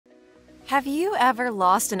Have you ever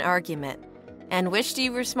lost an argument and wished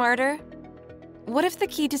you were smarter? What if the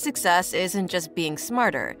key to success isn't just being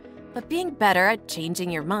smarter, but being better at changing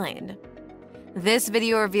your mind? This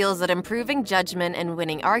video reveals that improving judgment and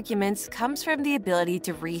winning arguments comes from the ability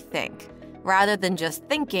to rethink, rather than just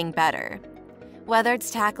thinking better. Whether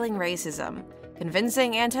it's tackling racism,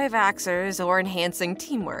 convincing anti-vaxxers, or enhancing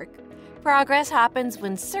teamwork, progress happens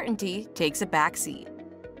when certainty takes a backseat.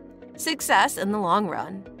 Success in the long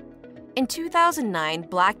run. In 2009,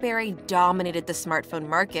 BlackBerry dominated the smartphone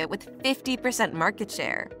market with 50% market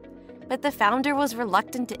share. But the founder was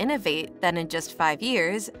reluctant to innovate, then in just 5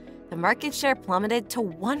 years, the market share plummeted to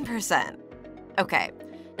 1%. Okay,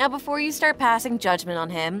 now before you start passing judgment on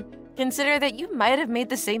him, consider that you might have made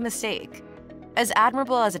the same mistake. As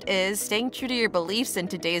admirable as it is, staying true to your beliefs in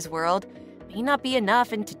today's world may not be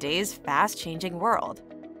enough in today's fast-changing world.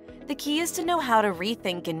 The key is to know how to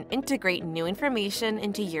rethink and integrate new information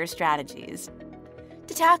into your strategies.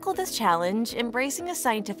 To tackle this challenge, embracing a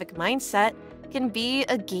scientific mindset can be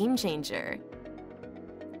a game changer.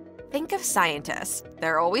 Think of scientists.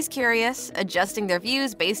 They're always curious, adjusting their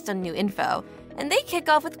views based on new info, and they kick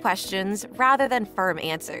off with questions rather than firm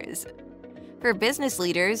answers. For business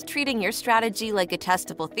leaders, treating your strategy like a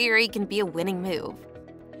testable theory can be a winning move.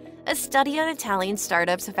 A study on Italian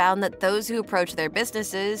startups found that those who approach their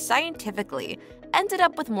businesses scientifically ended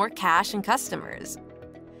up with more cash and customers.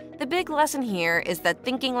 The big lesson here is that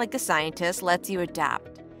thinking like a scientist lets you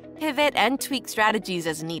adapt, pivot, and tweak strategies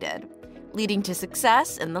as needed, leading to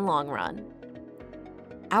success in the long run.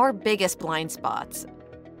 Our biggest blind spots.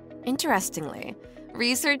 Interestingly,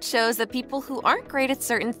 research shows that people who aren't great at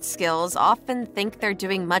certain skills often think they're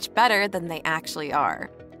doing much better than they actually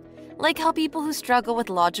are. Like how people who struggle with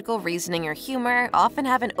logical reasoning or humor often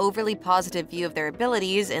have an overly positive view of their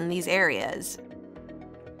abilities in these areas.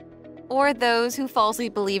 Or those who falsely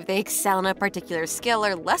believe they excel in a particular skill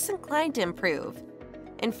are less inclined to improve.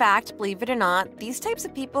 In fact, believe it or not, these types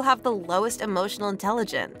of people have the lowest emotional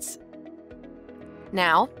intelligence.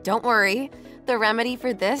 Now, don't worry, the remedy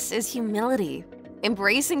for this is humility.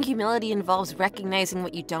 Embracing humility involves recognizing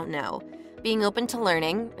what you don't know, being open to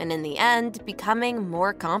learning, and in the end, becoming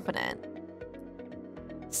more confident.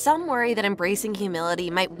 Some worry that embracing humility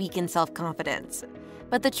might weaken self-confidence,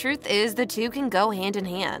 but the truth is the two can go hand in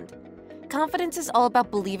hand. Confidence is all about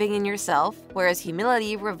believing in yourself, whereas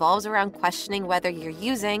humility revolves around questioning whether you're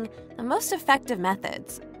using the most effective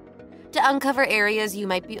methods. To uncover areas you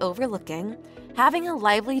might be overlooking, having a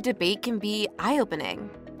lively debate can be eye-opening.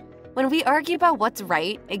 When we argue about what's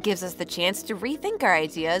right, it gives us the chance to rethink our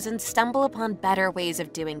ideas and stumble upon better ways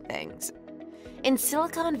of doing things. In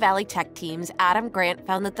Silicon Valley tech teams, Adam Grant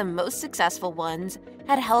found that the most successful ones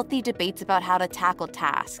had healthy debates about how to tackle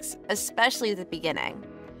tasks, especially at the beginning.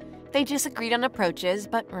 They disagreed on approaches,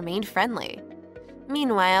 but remained friendly.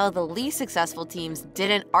 Meanwhile, the least successful teams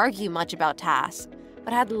didn't argue much about tasks,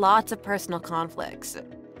 but had lots of personal conflicts.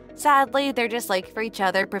 Sadly, their dislike for each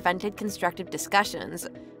other prevented constructive discussions,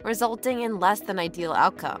 resulting in less than ideal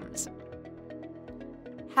outcomes.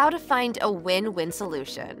 How to find a win-win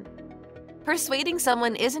solution. Persuading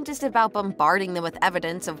someone isn't just about bombarding them with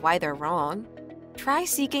evidence of why they're wrong. Try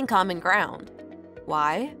seeking common ground.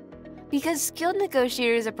 Why? Because skilled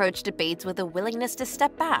negotiators approach debates with a willingness to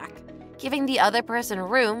step back, giving the other person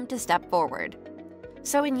room to step forward.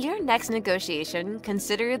 So in your next negotiation,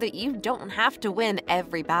 consider that you don't have to win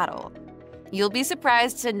every battle. You'll be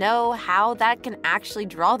surprised to know how that can actually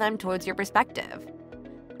draw them towards your perspective.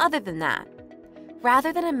 Other than that,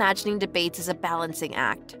 rather than imagining debates as a balancing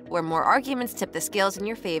act, where more arguments tip the scales in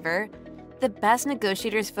your favor, the best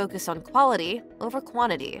negotiators focus on quality over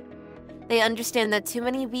quantity. They understand that too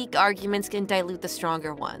many weak arguments can dilute the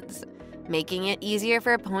stronger ones, making it easier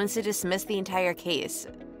for opponents to dismiss the entire case.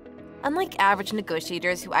 Unlike average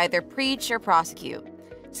negotiators who either preach or prosecute,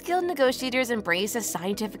 skilled negotiators embrace a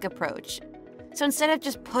scientific approach. So instead of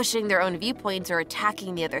just pushing their own viewpoints or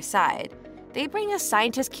attacking the other side, they bring a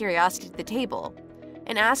scientist's curiosity to the table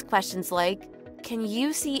and ask questions like, "Can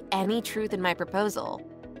you see any truth in my proposal?"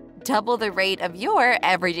 Double the rate of your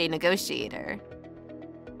everyday negotiator.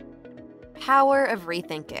 Power of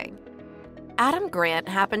rethinking. Adam Grant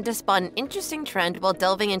happened to spot an interesting trend while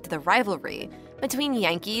delving into the rivalry between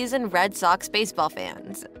Yankees and Red Sox baseball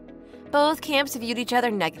fans. Both camps viewed each other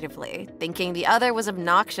negatively, thinking the other was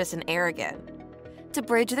obnoxious and arrogant. To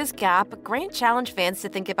bridge this gap, Grant challenged fans to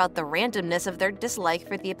think about the randomness of their dislike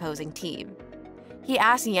for the opposing team. He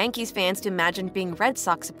asked Yankees fans to imagine being Red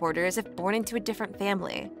Sox supporters if born into a different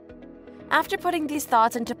family. After putting these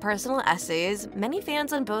thoughts into personal essays, many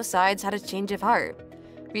fans on both sides had a change of heart,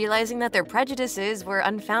 realizing that their prejudices were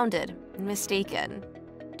unfounded and mistaken.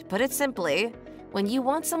 To put it simply, when you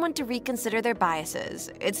want someone to reconsider their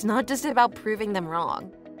biases, it's not just about proving them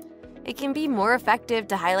wrong. It can be more effective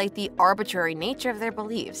to highlight the arbitrary nature of their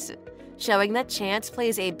beliefs, showing that chance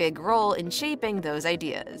plays a big role in shaping those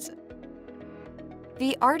ideas.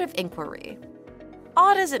 The art of inquiry.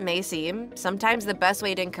 Odd as it may seem, sometimes the best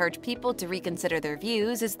way to encourage people to reconsider their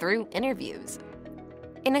views is through interviews.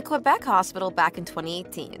 In a Quebec hospital back in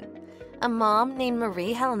 2018, a mom named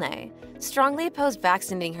Marie Helene strongly opposed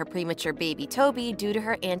vaccinating her premature baby Toby due to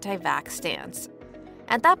her anti-vax stance.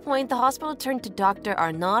 At that point, the hospital turned to Dr.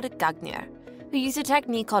 Arnaud Gagnier, who used a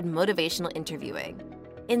technique called motivational interviewing.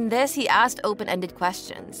 In this, he asked open-ended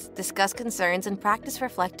questions, discussed concerns, and practiced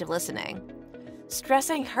reflective listening.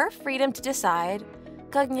 Stressing her freedom to decide,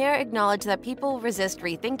 Gagnier acknowledged that people resist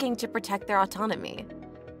rethinking to protect their autonomy.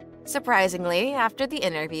 Surprisingly, after the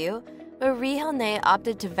interview, Marie Helene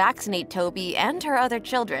opted to vaccinate Toby and her other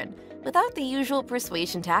children without the usual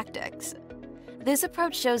persuasion tactics. This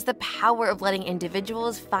approach shows the power of letting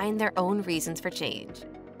individuals find their own reasons for change.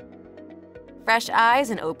 Fresh eyes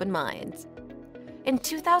and open minds. In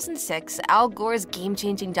 2006, Al Gore's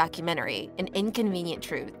game-changing documentary, An Inconvenient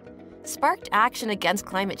Truth, sparked action against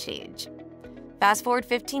climate change. Fast forward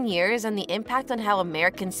 15 years, and the impact on how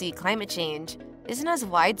Americans see climate change isn't as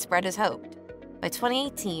widespread as hoped. By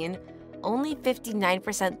 2018, only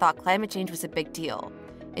 59% thought climate change was a big deal,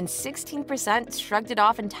 and 16% shrugged it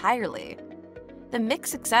off entirely. The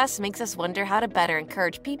mixed success makes us wonder how to better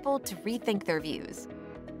encourage people to rethink their views.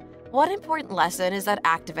 One important lesson is that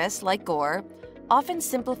activists, like Gore, often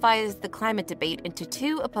simplifies the climate debate into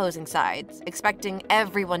two opposing sides, expecting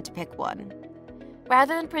everyone to pick one.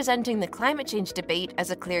 Rather than presenting the climate change debate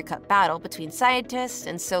as a clear-cut battle between scientists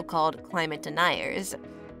and so-called climate deniers,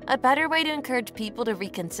 a better way to encourage people to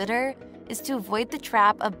reconsider is to avoid the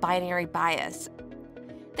trap of binary bias.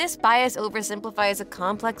 This bias oversimplifies a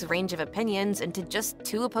complex range of opinions into just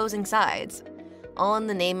two opposing sides, all in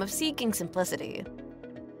the name of seeking simplicity.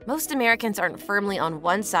 Most Americans aren't firmly on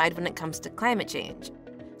one side when it comes to climate change.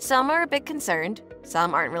 Some are a bit concerned,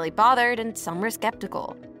 some aren't really bothered, and some are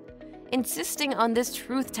skeptical. Insisting on this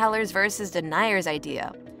truth-tellers versus deniers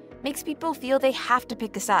idea makes people feel they have to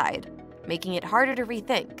pick a side, making it harder to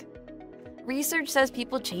rethink. Research says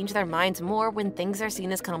people change their minds more when things are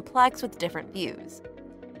seen as complex with different views.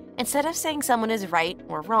 Instead of saying someone is right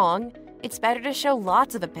or wrong, it's better to show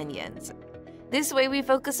lots of opinions. This way we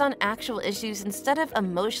focus on actual issues instead of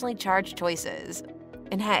emotionally charged choices.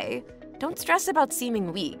 And hey, don't stress about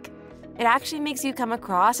seeming weak. It actually makes you come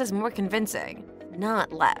across as more convincing,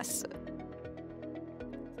 not less.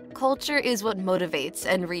 Culture is what motivates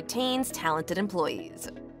and retains talented employees.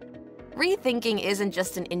 Rethinking isn't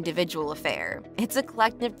just an individual affair, it's a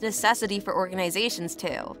collective necessity for organizations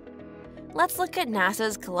too. Let's look at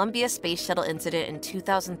NASA's Columbia Space Shuttle incident in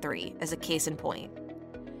 2003 as a case in point.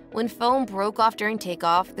 When foam broke off during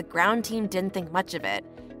takeoff, the ground team didn't think much of it,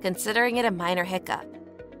 considering it a minor hiccup.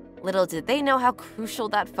 Little did they know how crucial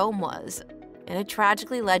that foam was, and it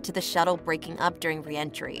tragically led to the shuttle breaking up during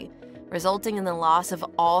re-entry, resulting in the loss of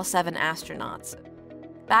all 7 astronauts.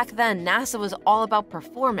 Back then, NASA was all about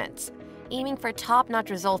performance, aiming for top-notch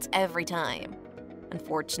results every time.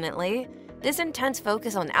 Unfortunately, this intense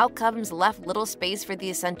focus on outcomes left little space for the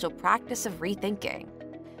essential practice of rethinking.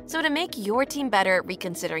 So to make your team better at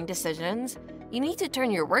reconsidering decisions, you need to turn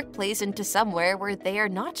your workplace into somewhere where they are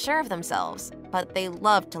not sure of themselves, but they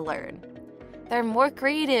love to learn. They're more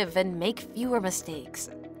creative and make fewer mistakes.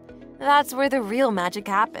 That's where the real magic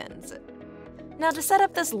happens. Now, to set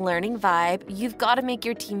up this learning vibe, you've got to make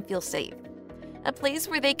your team feel safe. A place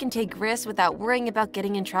where they can take risks without worrying about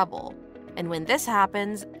getting in trouble. And when this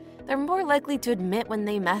happens, they're more likely to admit when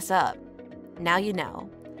they mess up. Now you know.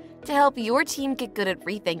 To help your team get good at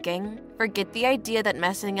rethinking, forget the idea that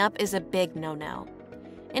messing up is a big no-no.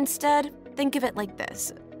 Instead, think of it like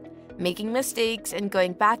this. Making mistakes and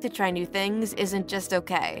going back to try new things isn't just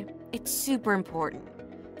okay. It's super important.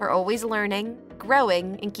 For always learning,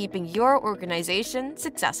 growing, and keeping your organization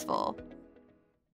successful.